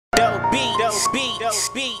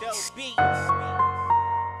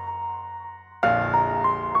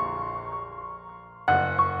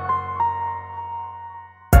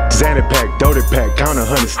Zanny pack, Doty pack, count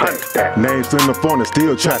 100 stack. Name Slim Tha Foreignor,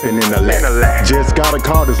 still trapping in the lag. Just got a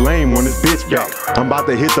call this lame when this bitch back. I'm about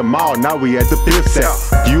to hit the mall, now we at the fifth set.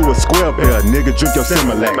 You a square pair, nigga, drink your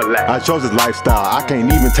Similac. I chose this lifestyle, I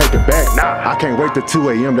can't even take it back. I can't wait till 2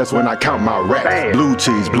 AM, that's when I count my racks. Blue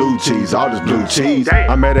cheese, all this blue cheese.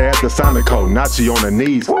 I met her at the Sonico, now she on her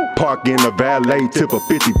knees. Park in the valet, tip a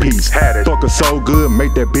 50 piece. Fuck her so good,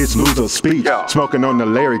 make that bitch lose her speech. Smoking on the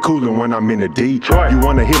Larry Cooler when I'm in the D. You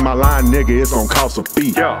wanna hit my line, nigga, it's gon' cost a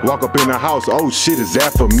fee. Walk up in the house, oh shit, is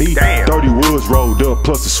that for me? 30 woods rolled up,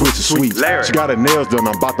 plus a switch of sweets. She got her nails done,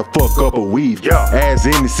 I'm about to fuck up a weave. As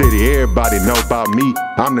in the city, everybody know about me.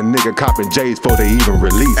 I'm the nigga copping J's before they even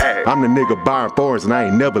release. I'm the nigga buying foreigns and I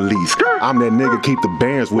ain't never leased. I'm that nigga keep the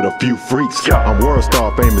bands with a few freaks. I'm world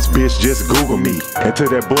star famous, bitch, just Google me. And to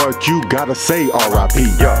that boy Q, gotta say R.I.P.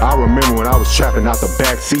 I remember when I was trapping out the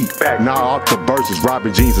back seat. Now off the verses,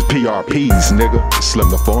 robbing jeans is PRPs, nigga. Slim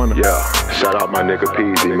Tha Foreignor. Shout out my nigga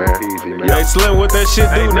Peezy, man. Hey Slim, what that shit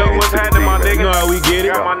do, nigga? What's happening, my nigga? You know how we get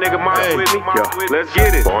it. Got my nigga Mike with me. Let's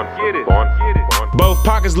get it. Both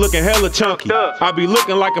pockets looking hella chunky. I be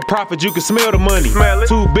looking like a prophet, you can smell the money.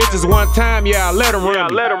 Two bitches one time, yeah, I let them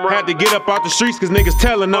run me. Had to get up out the streets cause niggas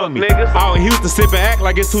telling on me. Out in Houston sip and act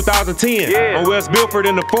like it's 2010. On West Bilford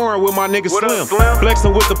in the foreign with my nigga Slim.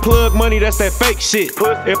 Flexing with the plug money, that's that fake shit.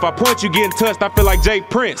 If I punch you getting touched, I feel like Jay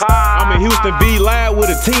Prince. I'm in Houston V Live with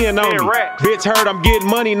a 10 on me. Bitch heard I'm getting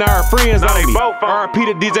money, now her friends on me. RP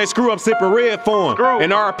to DJ Screw, I'm sipping red for him.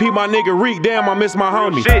 And RP my nigga Reek, damn I miss my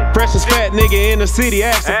homie. Freshest fat nigga in the city,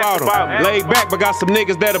 ask about him. Laid back but got some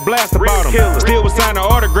niggas that'll blast about him. Still was signing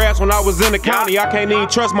autographs when I was in the county. I can't even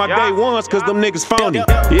trust my day ones cause them niggas phony.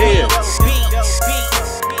 Yeah. Beat.